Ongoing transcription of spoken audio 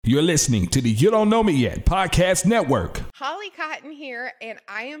You're listening to the You Don't Know Me Yet podcast network. Holly Cotton here, and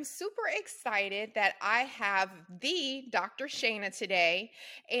I am super excited that I have the Dr. Shana today.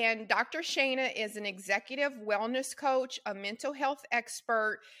 And Dr. Shana is an executive wellness coach, a mental health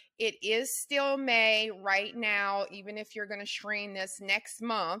expert. It is still May right now, even if you're going to stream this next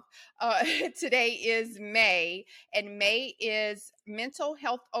month. Today is May, and May is Mental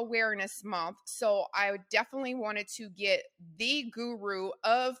Health Awareness Month. So I definitely wanted to get the guru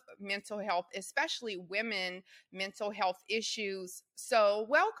of mental health, especially women mental health issues. So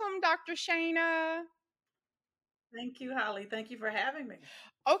welcome, Dr. Shana. Thank you, Holly. Thank you for having me.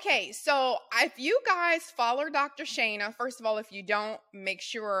 Okay, so if you guys follow Dr. Shana, first of all, if you don't, make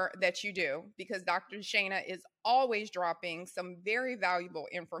sure that you do, because Dr. Shana is always dropping some very valuable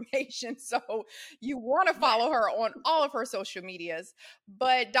information. So you want to follow her on all of her social medias.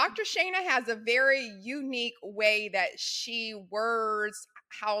 But Dr. Shana has a very unique way that she words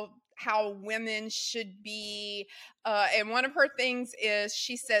how women should be. And one of her things is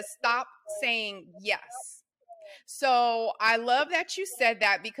she says, stop saying yes. So I love that you said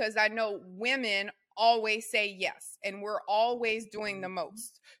that, because I know women always say yes, and we're always doing the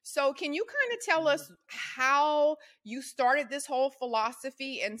most. So can you kind of tell us how you started this whole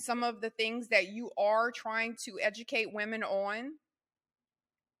philosophy and some of the things that you are trying to educate women on?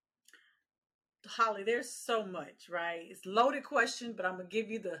 Holly, there's so much, right? It's a loaded question, but I'm gonna give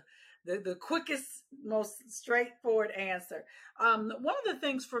you the quickest, most straightforward answer. One of the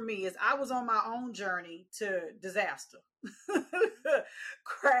things for me is I was on my own journey to disaster,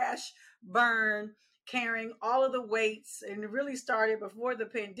 crash, burn, carrying all of the weights, and it really started before the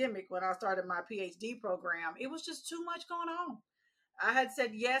pandemic when I started my PhD program. It was just too much going on. I had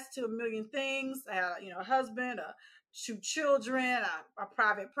said yes to a million things. I had, a husband, two children, a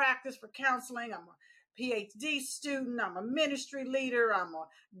private practice for counseling. I'm a PhD student. I'm a ministry leader. I'm a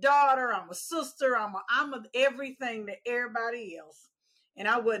daughter. I'm a sister. I'm everything to everybody else. And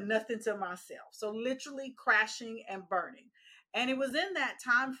I was nothing to myself. So literally crashing and burning. And it was in that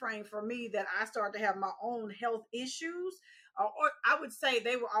time frame for me that I started to have my own health issues. Or I would say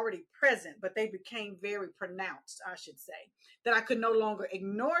they were already present, but they became very pronounced, I should say, that I could no longer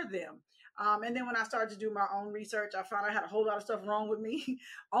ignore them. And then when I started to do my own research, I found I had a whole lot of stuff wrong with me,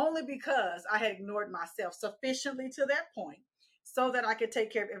 only because I had ignored myself sufficiently to that point so that I could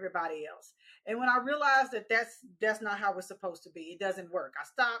take care of everybody else. And when I realized that that's not how it's supposed to be, it doesn't work. I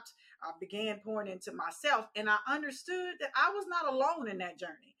stopped, I began pouring into myself, and I understood that I was not alone in that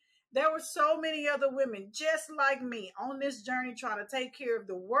journey. There were so many other women just like me on this journey trying to take care of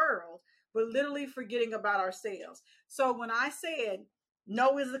the world, but literally forgetting about ourselves. So when I said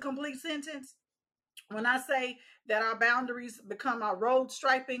no is a complete sentence, when I say that our boundaries become our road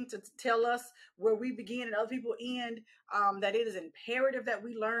striping to tell us where we begin and other people end, that it is imperative that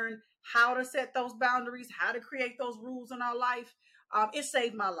we learn how to set those boundaries, how to create those rules in our life. It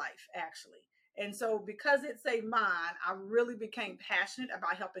saved my life, actually. And so because it saved mine, I really became passionate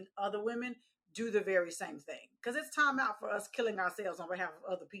about helping other women do the very same thing. Because it's time out for us killing ourselves on behalf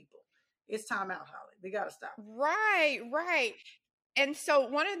of other people. It's time out, Holly. We got to stop. Right. And so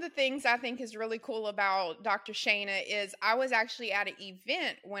one of the things I think is really cool about Dr. Shana is I was actually at an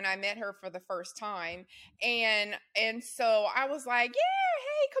event when I met her for the first time. And so I was like, yeah,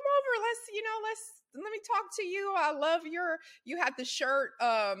 hey, come over. Let me talk to you. I love you had the shirt.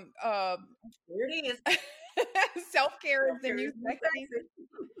 Here it is. Self-care is the new sexy.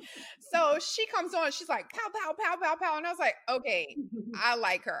 So she comes on, she's like, pow, pow, pow, pow, pow. And I was like, okay, I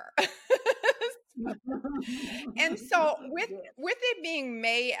like her. And so with it being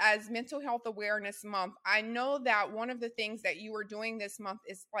May as Mental Health Awareness Month, I know that one of the things that you are doing this month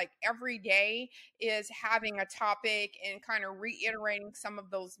is like every day is having a topic and kind of reiterating some of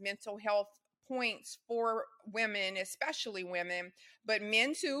those mental health points for women, especially women, but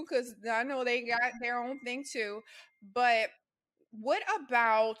men too, because I know they got their own thing too. But what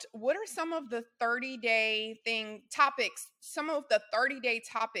are some of the 30-day some of the 30-day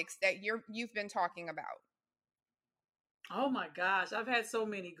topics that you've been talking about? Oh my gosh, I've had so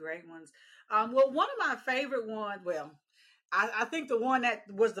many great ones. Well, one of my favorite ones, I think the one that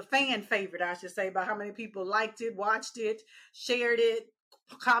was the fan favorite, I should say, by how many people liked it, watched it, shared it,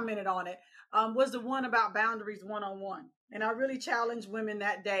 commented on it, was the one about boundaries one-on-one. And I really challenged women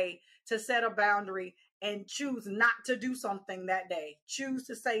that day to set a boundary and choose not to do something that day. Choose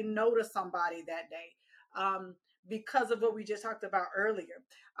to say no to somebody that day. Because of what we just talked about earlier.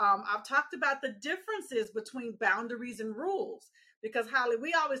 I've talked about the differences between boundaries and rules, because Holly,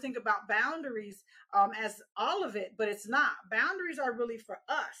 we always think about boundaries as all of it, but it's not. Boundaries are really for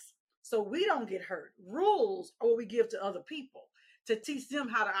us, so we don't get hurt. Rules are what we give to other people. to teach them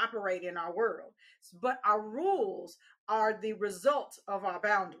how to operate in our world. But our rules are the result of our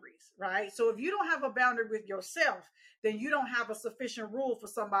boundaries, right? So if you don't have a boundary with yourself, then you don't have a sufficient rule for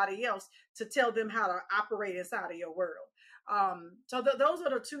somebody else to tell them how to operate inside of your world. Those are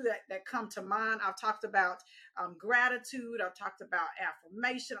the two that come to mind. I've talked about gratitude. I've talked about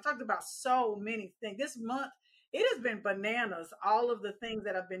affirmation. I've talked about so many things. This month, it has been bananas, all of the things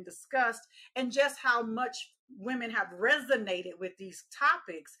that have been discussed and just how much women have resonated with these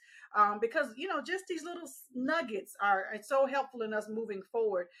topics, because, just these little nuggets are so helpful in us moving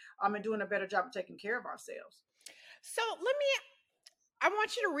forward, and doing a better job of taking care of ourselves. So I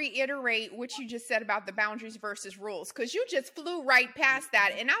want you to reiterate what you just said about the boundaries versus rules, because you just flew right past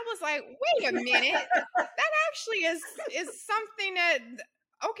that. And I was like, wait a minute, that actually is something that,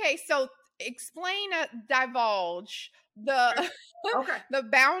 okay, so explain, divulge the, Okay. the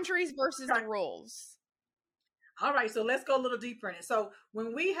boundaries versus the rules. All right, so let's go a little deeper in it. So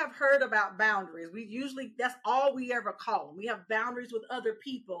when we have heard about boundaries, that's all we ever call them. We have boundaries with other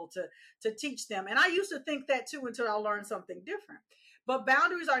people to teach them. And I used to think that too until I learned something different. But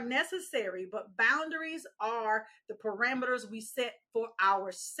boundaries are necessary, but boundaries are the parameters we set for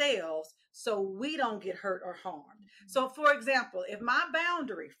ourselves so we don't get hurt or harmed. So for example, if my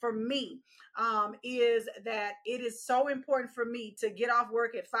boundary for me is that it is so important for me to get off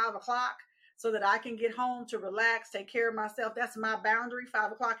work at 5 o'clock, so that I can get home to relax, take care of myself. That's my boundary.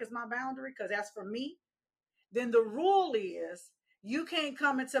 5 o'clock is my boundary because that's for me. Then the rule is you can't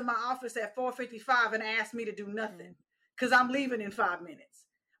come into my office at 4:55 and ask me to do nothing because I'm leaving in 5 minutes.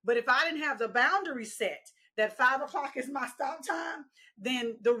 But if I didn't have the boundary set that 5 o'clock is my stop time,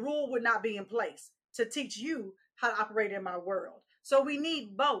 then the rule would not be in place to teach you how to operate in my world. So we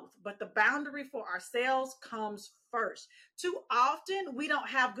need both, but the boundary for ourselves comes first. Too often, we don't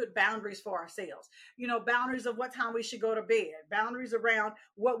have good boundaries for ourselves. Boundaries of what time we should go to bed, boundaries around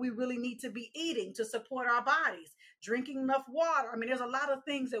what we really need to be eating to support our bodies, drinking enough water. I mean, there's a lot of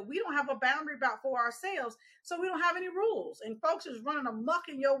things that we don't have a boundary about for ourselves, so we don't have any rules. And folks is running amok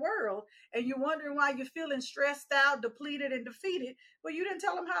in your world, and you're wondering why you're feeling stressed out, depleted, and defeated. Well, you didn't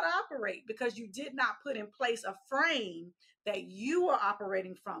tell them how to operate because you did not put in place a frame that you are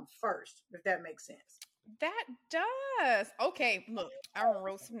operating from first, if that makes sense. That does. Okay, look, I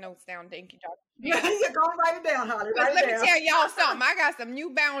wrote some notes down. Thank you, Dr. Yeah, go write it down, Holly. Let me tell y'all something. I got some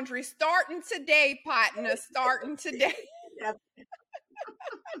new boundaries starting today, partner. Starting today.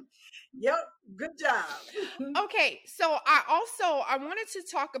 Yep, good job. Okay, so I wanted to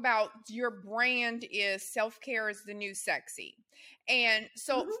talk about your brand is self-care is the new sexy. And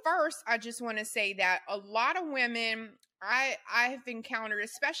so first, I just want to say that a lot of women I have encountered,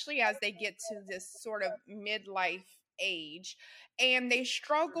 especially as they get to this sort of midlife age, and they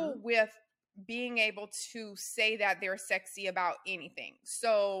struggle with being able to say that they're sexy about anything.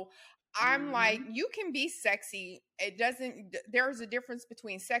 So I'm like, you can be sexy. There's a difference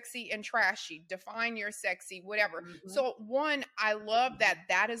between sexy and trashy. Define your sexy, whatever. So one, I love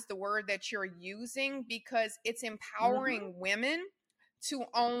that is the word that you're using because it's empowering women to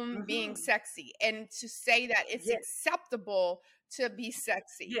own being sexy and to say that it's acceptable to be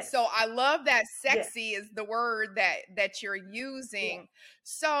sexy. So I love that sexy is the word that you're using.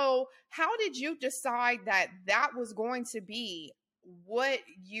 So how did you decide that was going to be what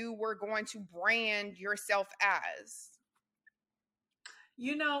you were going to brand yourself as?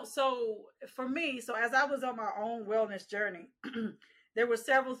 So for me, as I was on my own wellness journey, there were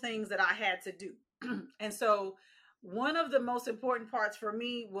several things that I had to do. And so one of the most important parts for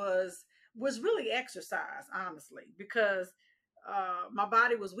me was really exercise, honestly, because my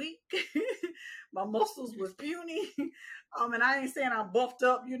body was weak. My muscles was puny. And I ain't saying I'm buffed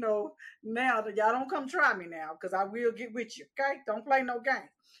up, now that y'all don't come try me now because I will get with you. Okay. Don't play no game.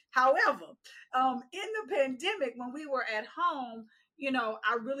 However, in the pandemic, when we were at home,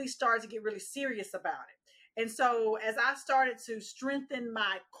 I really started to get really serious about it. And so as I started to strengthen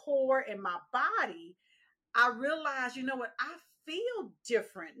my core and my body, I realized, what, I feel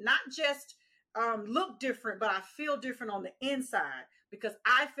different, not just look different, but I feel different on the inside because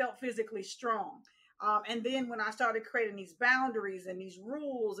I felt physically strong. And then when I started creating these boundaries and these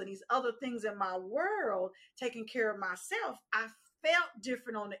rules and these other things in my world, taking care of myself, I felt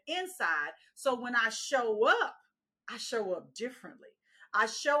different on the inside. So when I show up differently.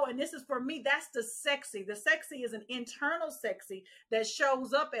 And this is for me, that's the sexy. The sexy is an internal sexy that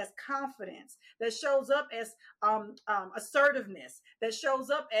shows up as confidence, that shows up as assertiveness, that shows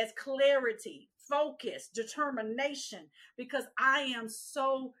up as clarity, focus, determination, because I am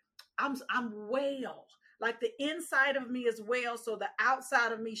I'm well. Like the inside of me is well, so the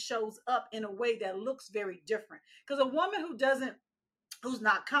outside of me shows up in a way that looks very different. Because a woman who doesn't who's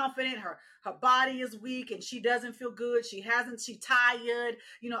not confident, her body is weak and she doesn't feel good, she tired,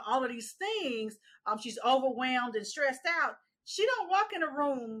 all of these things, she's overwhelmed and stressed out. She don't walk in a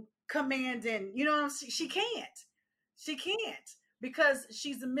room commanding, she can't because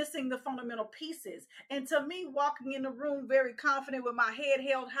she's missing the fundamental pieces. And to me, walking in the room very confident with my head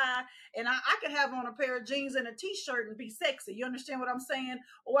held high, and I could have on a pair of jeans and a t-shirt and be sexy. You understand what I'm saying?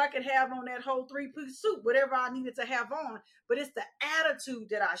 Or I could have on that whole three-piece suit, whatever I needed to have on. But it's the attitude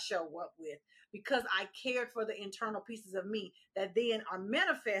that I show up with, because I cared for the internal pieces of me that then are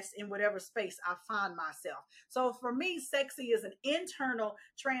manifest in whatever space I find myself. So for me, sexy is an internal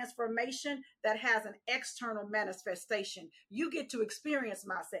transformation that has an external manifestation. You get to experience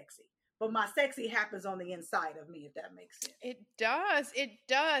my sexy, but my sexy happens on the inside of me, if that makes sense. It does. It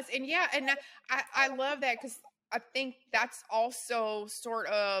does. And yeah, and I love that, because I think that's also sort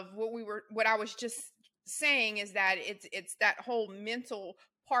of what I was just saying, is that it's that whole mental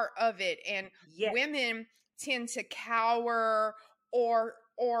part of it. And Yes. women tend to cower, or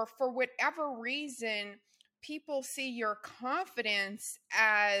for whatever reason, people see your confidence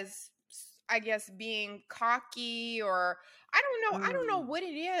as, I guess, being cocky, or I don't know what it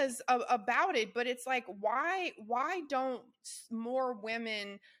is about it, but it's like, why don't more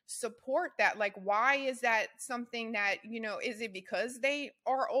women support that? Like, why is that something that, is it because they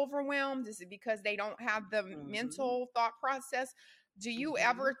are overwhelmed? Is it because they don't have the mental thought process? Do you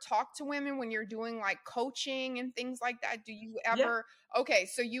ever talk to women when you're doing like coaching and things like that? Do you ever, okay,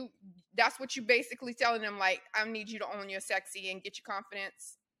 so that's what you basically telling them, like, I need you to own your sexy and get your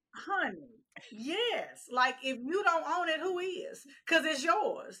confidence? Honey, yes. Like, if you don't own it, who is? Because it's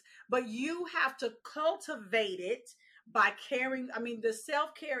yours. But you have to cultivate it by caring. I mean, the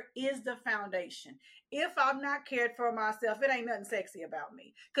self-care is the foundation. If I'm not cared for myself, it ain't nothing sexy about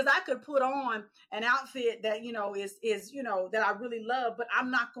me. Because I could put on an outfit that, is that I really love, but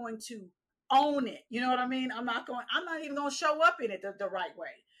I'm not going to own it. You know what I mean? I'm not even going to show up in it the right way,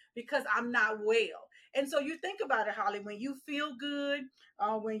 because I'm not well. And so you think about it, Holly, when you feel good,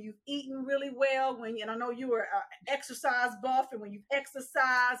 when you've eaten really well, and I know you were exercise buff, and when you've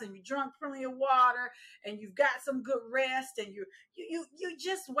exercised and you drunk plenty of water and you've got some good rest, and you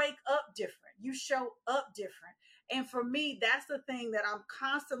just wake up different. You show up different. And for me, that's the thing that I'm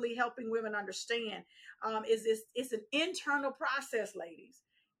constantly helping women understand, is it's an internal process, ladies.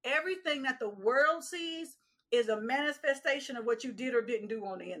 Everything that the world sees is a manifestation of what you did or didn't do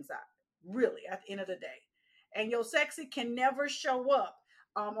on the inside, really, at the end of the day. And your sexy can never show up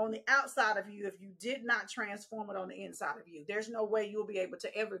on the outside of you if you did not transform it on the inside of you. There's no way you'll be able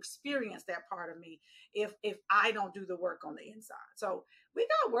to ever experience that part of me if I don't do the work on the inside. So we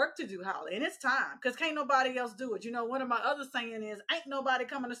got work to do, Holly, and it's time, because can't nobody else do it. One of my other saying is, ain't nobody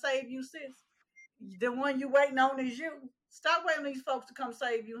coming to save you, sis. The one you waiting on is you. Stop waiting on these folks to come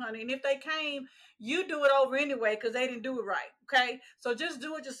save you, honey. And if they came, you do it over anyway, because they didn't do it right. Okay? So just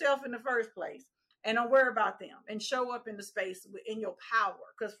do it yourself in the first place. And don't worry about them. And show up in the space in your power.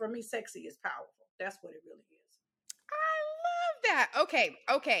 Because for me, sexy is powerful. That's what it really is. I love that.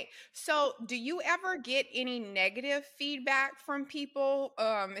 Okay. So do you ever get any negative feedback from people?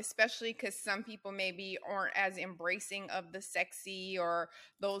 Especially because some people maybe aren't as embracing of the sexy or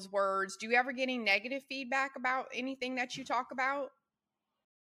those words. Do you ever get any negative feedback about anything that you talk about?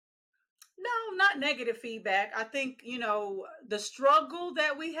 No, not negative feedback. I think, the struggle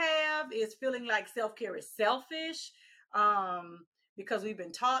that we have is feeling like self-care is selfish, because we've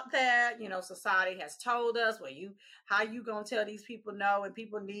been taught that, society has told us, well, how you going to tell these people no, and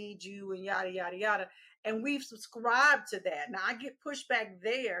people need you, and yada, yada, yada. And we've subscribed to that. Now, I get pushback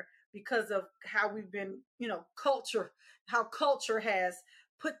there because of how we've been, how culture has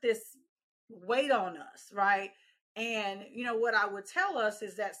put this weight on us, right? And what I would tell us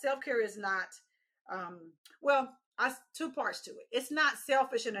is that self-care is not, two parts to it. It's not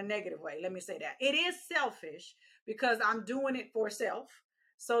selfish in a negative way. Let me say that. It is selfish because I'm doing it for self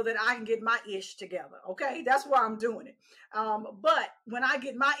so that I can get my ish together. Okay. That's why I'm doing it. But when I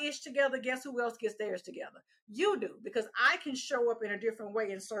get my ish together, guess who else gets theirs together? You do, because I can show up in a different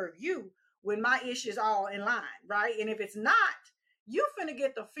way and serve you when my ish is all in line. Right. And if it's not, you finna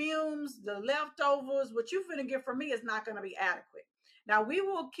get the fumes, the leftovers. What you finna get from me is not going to be adequate. Now, we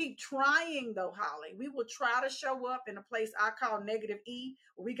will keep trying, though, Holly. We will try to show up in a place I call negative E,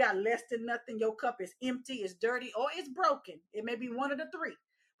 where we got less than nothing. Your cup is empty, it's dirty, or it's broken. It may be one of the three.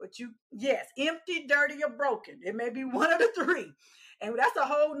 But yes, empty, dirty, or broken. It may be one of the three. And that's a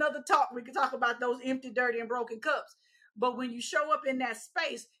whole nother talk. We can talk about those empty, dirty, and broken cups. But when you show up in that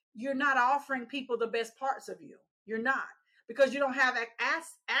space, you're not offering people the best parts of you. You're not. because you don't have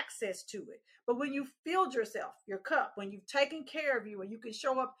access to it. But when you filled yourself, your cup, when you've taken care of you and you can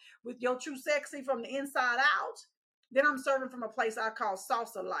show up with your true sexy from the inside out, then I'm serving from a place I call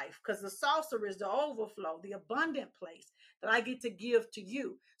saucer life, because the saucer is the overflow, the abundant place that I get to give to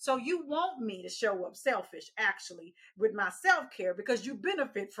you. So you want me to show up selfish, actually, with my self-care, because you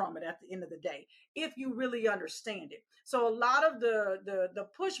benefit from it at the end of the day, if you really understand it. So a lot of the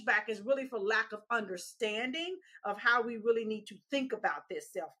pushback is really for lack of understanding of how we really need to think about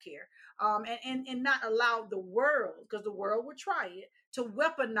this self-care, and not allow the world, because the world will try it, to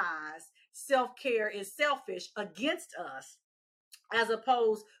weaponize self-care is selfish against us, as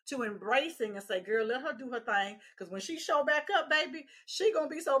opposed to embracing and say, girl, let her do her thing, because when she show back up, baby, she gonna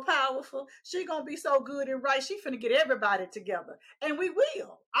be so powerful, she gonna be so good and right, she finna get everybody together. And we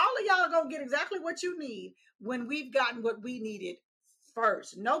will. All of y'all gonna get exactly what you need when we've gotten what we needed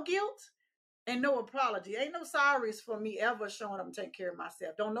first. No guilt and no apology. Ain't no sorries for me ever showing up and taking care of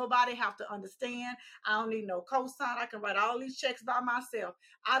myself. Don't nobody have to understand. I don't need no cosign. I can write all these checks by myself.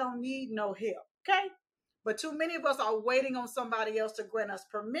 I don't need no help. Okay? But too many of us are waiting on somebody else to grant us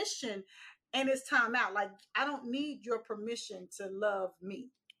permission, and it's time out. Like, I don't need your permission to love me.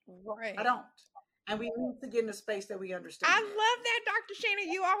 Right. I don't. And we need to get in a space that we understand. I love that, Dr.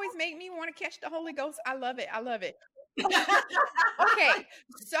 Shana. You always make me want to catch the Holy Ghost. I love it. I love it. Okay,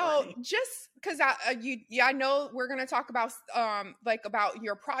 so just because I know we're going to talk about like about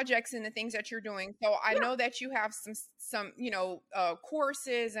your projects and the things that you're doing. So I know that you have some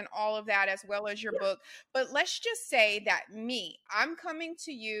courses and all of that, as well as your book. But let's just say that I'm coming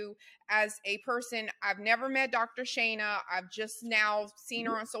to you as a person. I've never met Dr. Shana. I've just now seen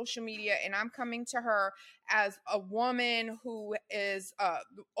her on social media, and I'm coming to her as a woman who is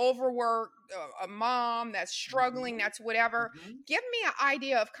overworked, a mom that's struggling, that's whatever. Give me an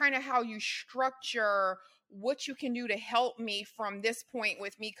idea of kind of how you structure what you can do to help me from this point,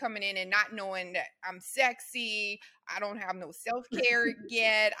 with me coming in and not knowing that I'm sexy, I don't have no self-care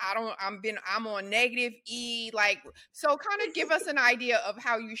yet, I'm on negative E, like, so kind of give us an idea of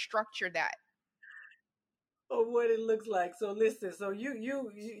how you structure that. Or what it looks like. So listen, so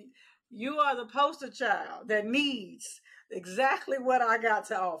you are the poster child that needs exactly what I got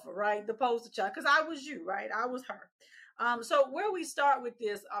to offer, right? The poster child, because I was you, right? I was her. So where we start with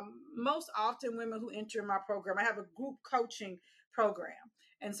this, most often women who enter my program, I have a group coaching program.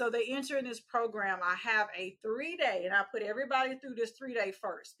 And so they enter in this program. I have a 3-day, and I put everybody through this 3-day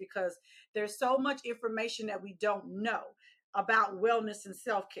first, because there's so much information that we don't know about wellness and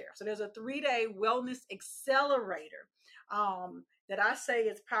self-care. So there's a 3-day wellness accelerator that I say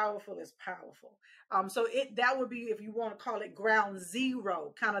is powerful, is powerful. So that would be, if you want to call it ground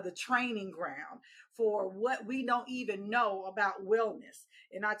zero, kind of the training ground for what we don't even know about wellness.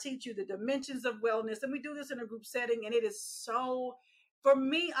 And I teach you the dimensions of wellness, and we do this in a group setting, and it is so, for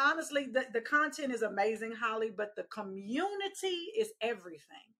me, honestly, the content is amazing, Holly, but the community is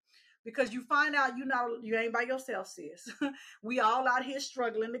everything. Because you find out you ain't by yourself, sis. We all out here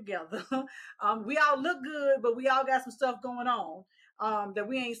struggling together. We all look good, but we all got some stuff going on that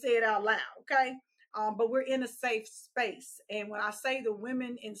we ain't said out loud, okay? But we're in a safe space. And when I say the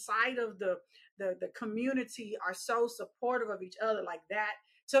women inside of the community are so supportive of each other, like that,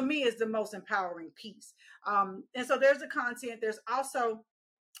 to me, is the most empowering piece. And so there's the content. There's also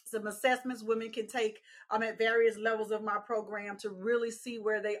some assessments women can take at various levels of my program to really see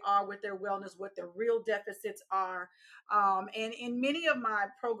where they are with their wellness, what their real deficits are. And in many of my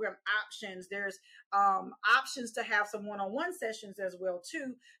program options, there's options to have some one-on-one sessions as well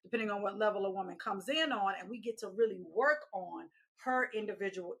too, depending on what level a woman comes in on, and we get to really work on her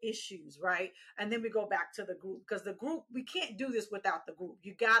individual issues, right? And then we go back to the group, because the group, we can't do this without the group.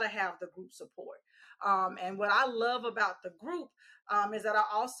 You got to have the group support. And what I love about the group is that I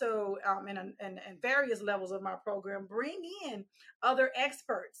also, in various levels of my program, bring in other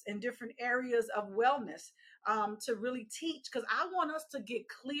experts in different areas of wellness to really teach, because I want us to get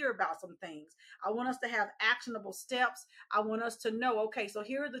clear about some things. I want us to have actionable steps. I want us to know, okay, so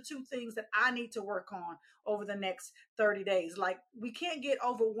here are the 2 things that I need to work on over the next 30 days. Like, we can't get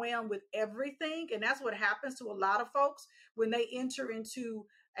overwhelmed with everything. And that's what happens to a lot of folks when they enter into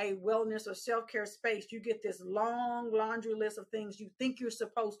a wellness or self-care space. You get this long laundry list of things you think you're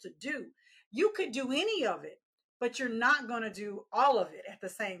supposed to do. You could do any of it, but you're not going to do all of it at the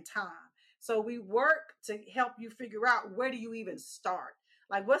same time. So we work to help you figure out, where do you even start?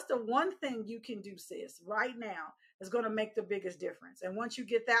 Like, what's the one thing you can do, sis, right now that's going to make the biggest difference? And once you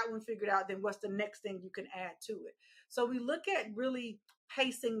get that one figured out, then what's the next thing you can add to it? So we look at really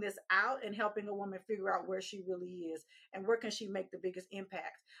pacing this out and helping a woman figure out where she really is and where can she make the biggest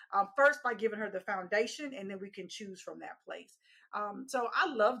impact. First by giving her the foundation, and then we can choose from that place. So I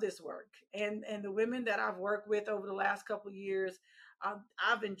love this work, and the women that I've worked with over the last couple of years,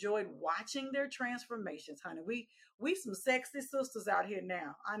 I've enjoyed watching their transformations, honey. We some sexy sisters out here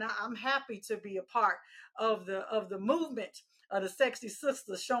now, and I'm happy to be a part of the movement of the sexy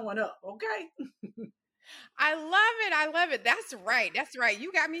sisters showing up. Okay. I love it. I love it. That's right. That's right.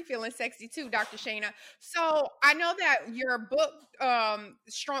 You got me feeling sexy too, Dr. Shana. So I know that your book,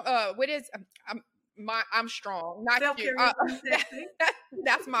 strong. What is I'm strong, not Self you. care is the sexy.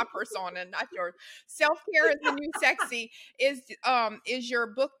 That's my persona, not yours. Self care is the new sexy is your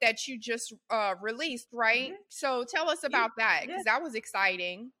book that you just released, right? Yeah, So tell us yeah, about that yeah. because that was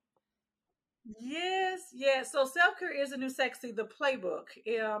exciting. Yes, yes. So self care is a new sexy. The playbook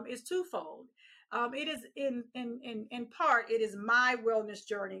is twofold. It is in part it is my wellness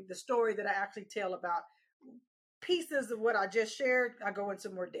journey, the story that I actually tell about pieces of what I just shared. I go into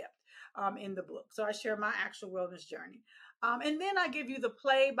more depth in the book, so I share my actual wellness journey, and then I give you the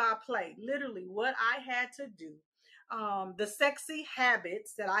play by play, literally what I had to do, the sexy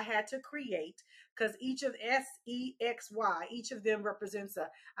habits that I had to create, because each of SEXY, each of them represents a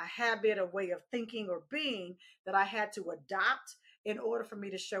habit, a way of thinking or being that I had to adopt in order for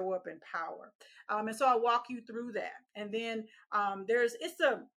me to show up in power. And so I walk you through that. And then there's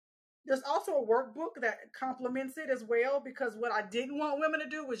also a workbook that complements it as well, because what I didn't want women to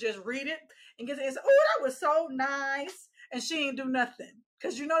do was just read it and get it. Oh, that was so nice, and she ain't do nothing.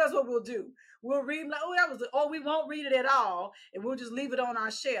 Because that's what we'll do. We'll read like, we won't read it at all, and we'll just leave it on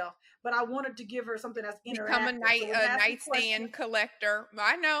our shelf. But I wanted to give her something that's Become interactive. So when I a ask you questions, nightstand collector.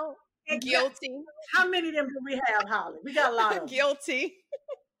 I know. exactly. Guilty. How many of them do we have, Holly? We got a lot of them. Guilty.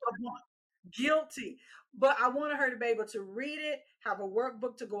 Guilty. But I wanted her to be able to read it, have a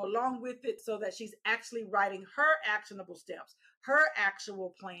workbook to go along with it, so that she's actually writing her actionable steps, her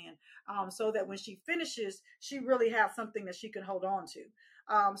actual plan, so that when she finishes, she really has something that she can hold on to.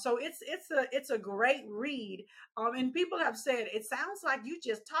 So it's a great read, and people have said it sounds like you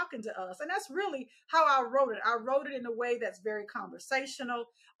just talking to us, and that's really how I wrote it. I wrote it in a way that's very conversational,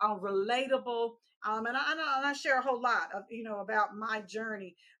 relatable, and I share a whole lot of about my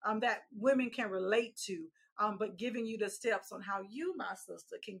journey, that women can relate to. But giving you the steps on how you, my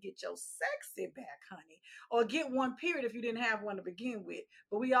sister, can get your sexy back, honey, or get one period if you didn't have one to begin with.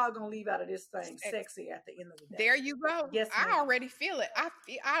 But we all gonna leave out of this thing sexy at the end of the day. There you go. Yes, I ma'am. already feel it.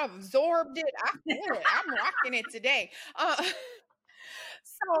 I absorbed it. I feel it. I'm rocking it today.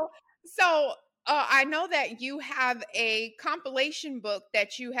 So, so I know that you have a compilation book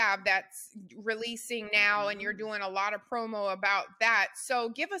that you have that's releasing now, and you're Mhm. doing a lot of promo about that. So,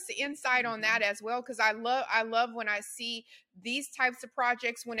 give us the insight on that Mhm. as well, because I love when I see these types of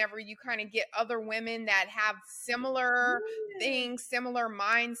projects. Whenever you kind of get other women that have similar Yeah. things, similar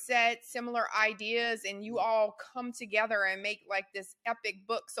mindsets, similar ideas, and you all come together and make like this epic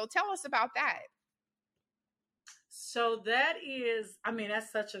book. So, tell us about that. So that is, I mean,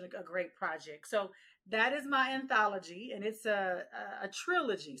 that's such a great project. So that is my anthology, and it's a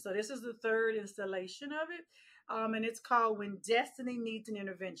trilogy. So this is the third installation of it, and it's called "When Destiny Needs an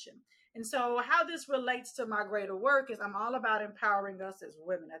Intervention." And so, how this relates to my greater work is I'm all about empowering us as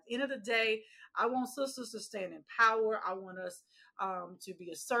women. At the end of the day, I want sisters to stand in power. I want us to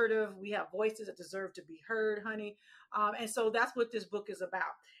be assertive. We have voices that deserve to be heard, honey. And so that's what this book is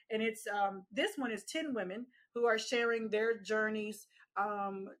about. And it's this one is 10 women who are sharing their journeys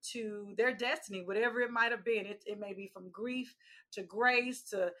to their destiny, whatever it might have been. It may be from grief to grace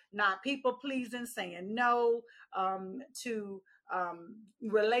to not people pleasing, saying no, to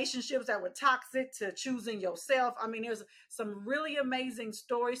relationships that were toxic, to choosing yourself. I mean, there's some really amazing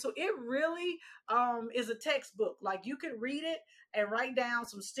stories. So it really is a textbook. Like, you could read it and write down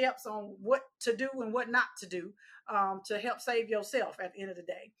some steps on what to do and what not to do, to help save yourself at the end of the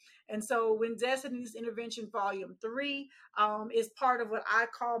day. And so, When Destiny's Intervention Volume 3 is part of what I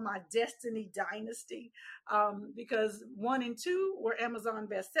call my Destiny Dynasty, because 1 and 2 were Amazon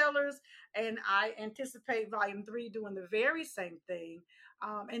bestsellers, and I anticipate Volume 3 doing the very same thing.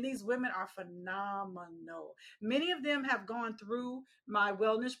 And these women are phenomenal. Many of them have gone through my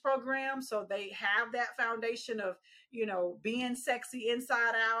wellness program, so they have that foundation of, being sexy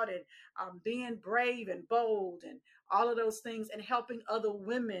inside out, and being brave and bold and all of those things, and helping other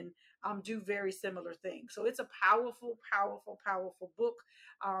women do very similar things. So it's a powerful, powerful, powerful book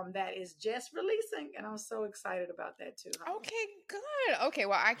that is just releasing, and I'm so excited about that too, Holly. Okay, good. Okay,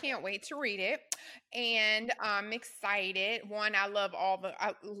 well, I can't wait to read it, and I'm excited. One, I love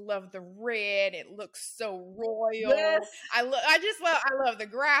the red. It looks so Yes, royal. I love the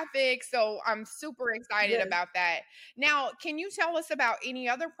graphics. So I'm super excited yes. about that. Now, can you tell us about any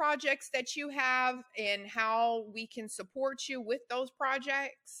other projects that you have and how we can support you with those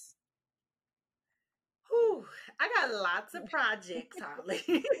projects? Whew, I got lots of projects, Holly.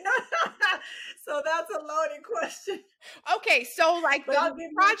 So that's a loaded question, Okay, so like but the I'll give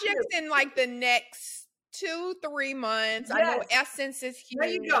you a projects few. in like the next 2, 3 months. I know Yes, Essence is there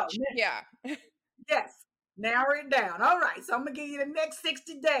you go. huge. Yeah. Yes, narrow it down. All right, so I'm gonna give you the next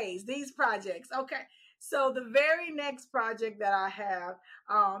 60 days, these projects. Okay, so the very next project that I have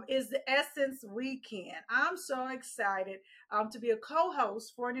is the Essence Weekend. I'm so excited to be a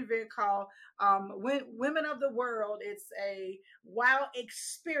co-host for an event called Women of the World. It's a wow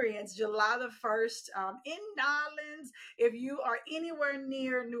experience, July the 1st in Nolens. If you are anywhere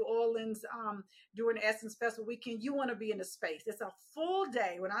near New Orleans, during the Essence Festival weekend, you want to be in the space. It's a full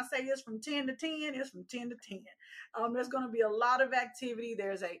day. When I say it's from 10 to 10, it's from 10 to 10. There's going to be a lot of activity.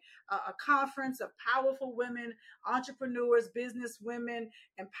 There's a conference of powerful women, entrepreneurs, business women,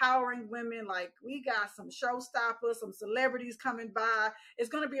 empowering women. Like, we got some showstoppers, some celebrities coming by. It's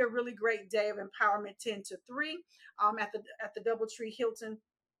going to be a really great day of empowerment, 10 to 3 at the Doubletree Hilton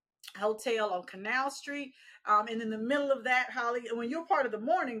Hotel on Canal Street. And in the middle of that, Holly, when you're part of the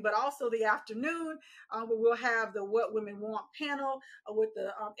morning, but also the afternoon, where we'll have the What Women Want panel with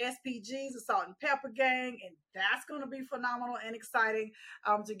the SPGs, the Salt and Pepper Gang, and that's going to be phenomenal and exciting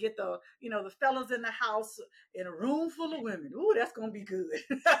to get the fellas in the house in a room full of women. Ooh, that's going to be good.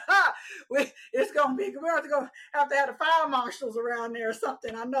 It's going to be. We're going to have the fire marshals around there or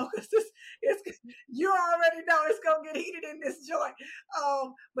something. I know, because it's you already know it's going to get heated in this joint.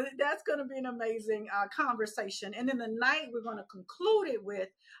 But that's going to be an amazing conversation. And in the night, we're going to conclude it with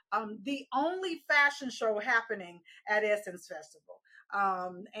the only fashion show happening at Essence Festival.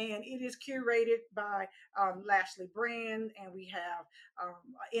 And it is curated by Lashley Brand, and we have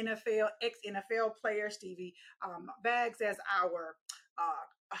ex-NFL player Stevie Baggs as our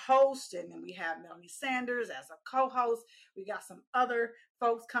host, and then we have Melanie Sanders as a co-host. We got some other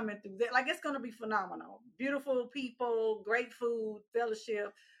folks coming through there. Like, it's going to be phenomenal. Beautiful people, great food,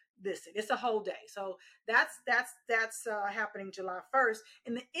 fellowship. Listen, it's a whole day. So that's happening July 1st.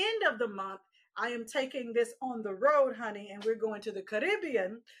 In the end of the month, I am taking this on the road, honey, and we're going to the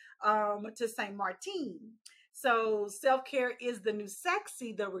Caribbean, to St. Martin. So self-care is the new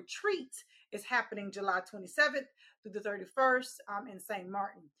sexy. The retreat is happening July 27th through the 31st in St.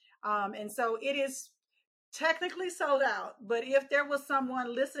 Martin. And so it is technically sold out, but if there was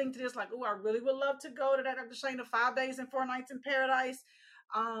someone listening to this like, oh, I really would love to go to that Dr. Shana 5 days and 4 nights in paradise,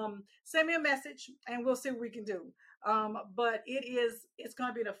 send me a message and we'll see what we can do. But it's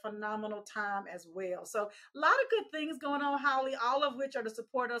going to be a phenomenal time as well. So a lot of good things going on, Holly, all of which are to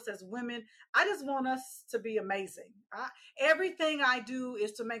support us as women. I just want us to be amazing. Everything I do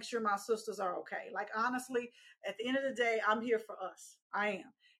is to make sure my sisters are okay. Like, honestly, at the end of the day, I'm here for us. I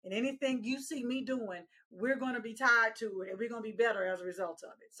am. And anything you see me doing, we're going to be tied to it, and we're going to be better as a result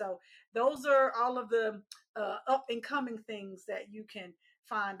of it. So those are all of the up and coming things that you can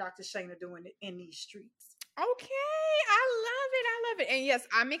find Dr. Shana doing in these streets. Okay, I love it. I love it. And yes,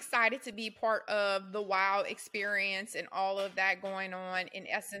 I'm excited to be part of the WOW experience and all of that going on in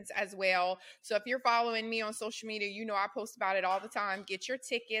Essence as well. So if you're following me on social media, you know I post about it all the time. Get your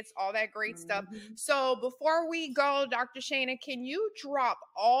tickets, all that great stuff. So before we go, Dr. Shana, can you drop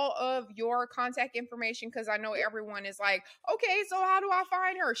all of your contact information? Because I know everyone is like, okay, so how do I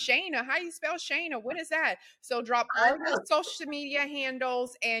find her? Shana, how do you spell Shana? What is that? So drop all your social media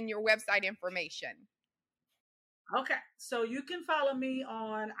handles and your website information. Okay, so you can follow me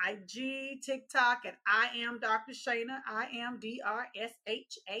on IG, TikTok, and I am Dr. Shana. I am DRSHANA.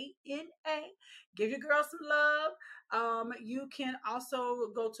 Give your girl some love. You can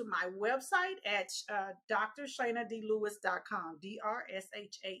also go to my website at drshanadlewis.com,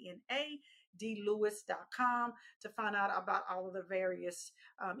 DRSHANA. DLewis.com to find out about all of the various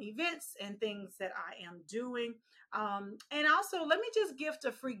events and things that I am doing. And also, let me just gift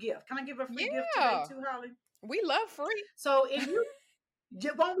a free gift. Can I give a free gift today too, Holly? We love free. So if you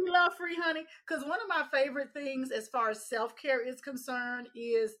won't we love free, honey? Because one of my favorite things as far as self-care is concerned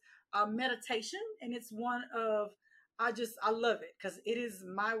is meditation. And it's one of, I love it because it is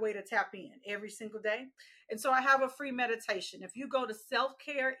my way to tap in every single day. And so I have a free meditation. If you go to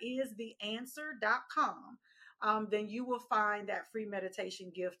selfcareistheanswer.com, then you will find that free meditation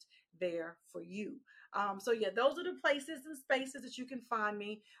gift there for you. So yeah, those are the places and spaces that you can find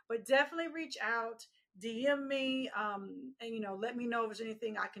me. But definitely reach out, DM me, and let me know if there's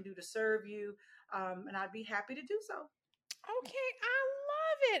anything I can do to serve you. And I'd be happy to do so. Okay, I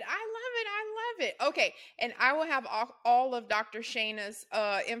love it. I love it. I love it. Okay, and I will have all of Dr. Shana's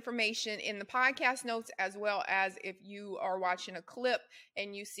information in the podcast notes, as well as if you are watching a clip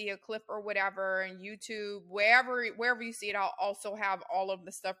and you see a clip or whatever on YouTube, wherever you see it, I'll also have all of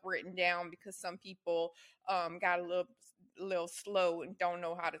the stuff written down, because some people got a little slow and don't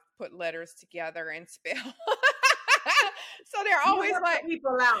know how to put letters together and spell. So they're We'll always help like, the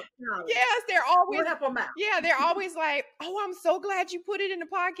people out, Charlie. yes, they're always, We'll help them out. yeah, they're always like, oh, I'm so glad you put it in the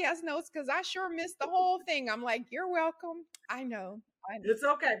podcast notes, because I sure missed the whole thing. I'm like, you're welcome. I know. It's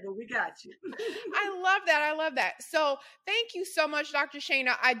okay, but we got you. I love that. I love that. So thank you so much, Dr.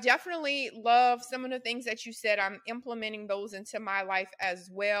 Shana. I definitely love some of the things that you said. I'm implementing those into my life as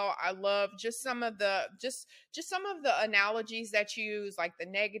well. I love just some of the some of the analogies that you use, like the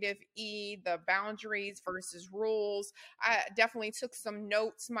negative E, the boundaries versus rules. I definitely took some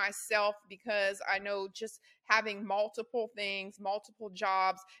notes myself, because I know just having multiple things, multiple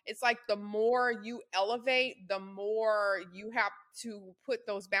jobs, it's like the more you elevate, the more you have to put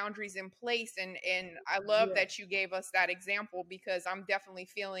those boundaries in place. And I love that you gave us that example, because I'm definitely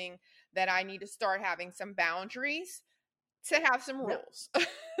feeling that I need to start having some boundaries to have some rules.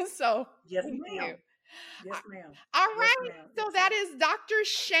 So yes, thank ma'am. you. Yes, ma'am. All Yes, right. ma'am. So that is Dr.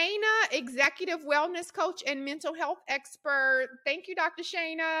 Shana, executive wellness coach and mental health expert. Thank you, Dr.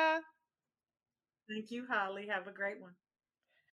 Shana. Thank you, Holly. Have a great one.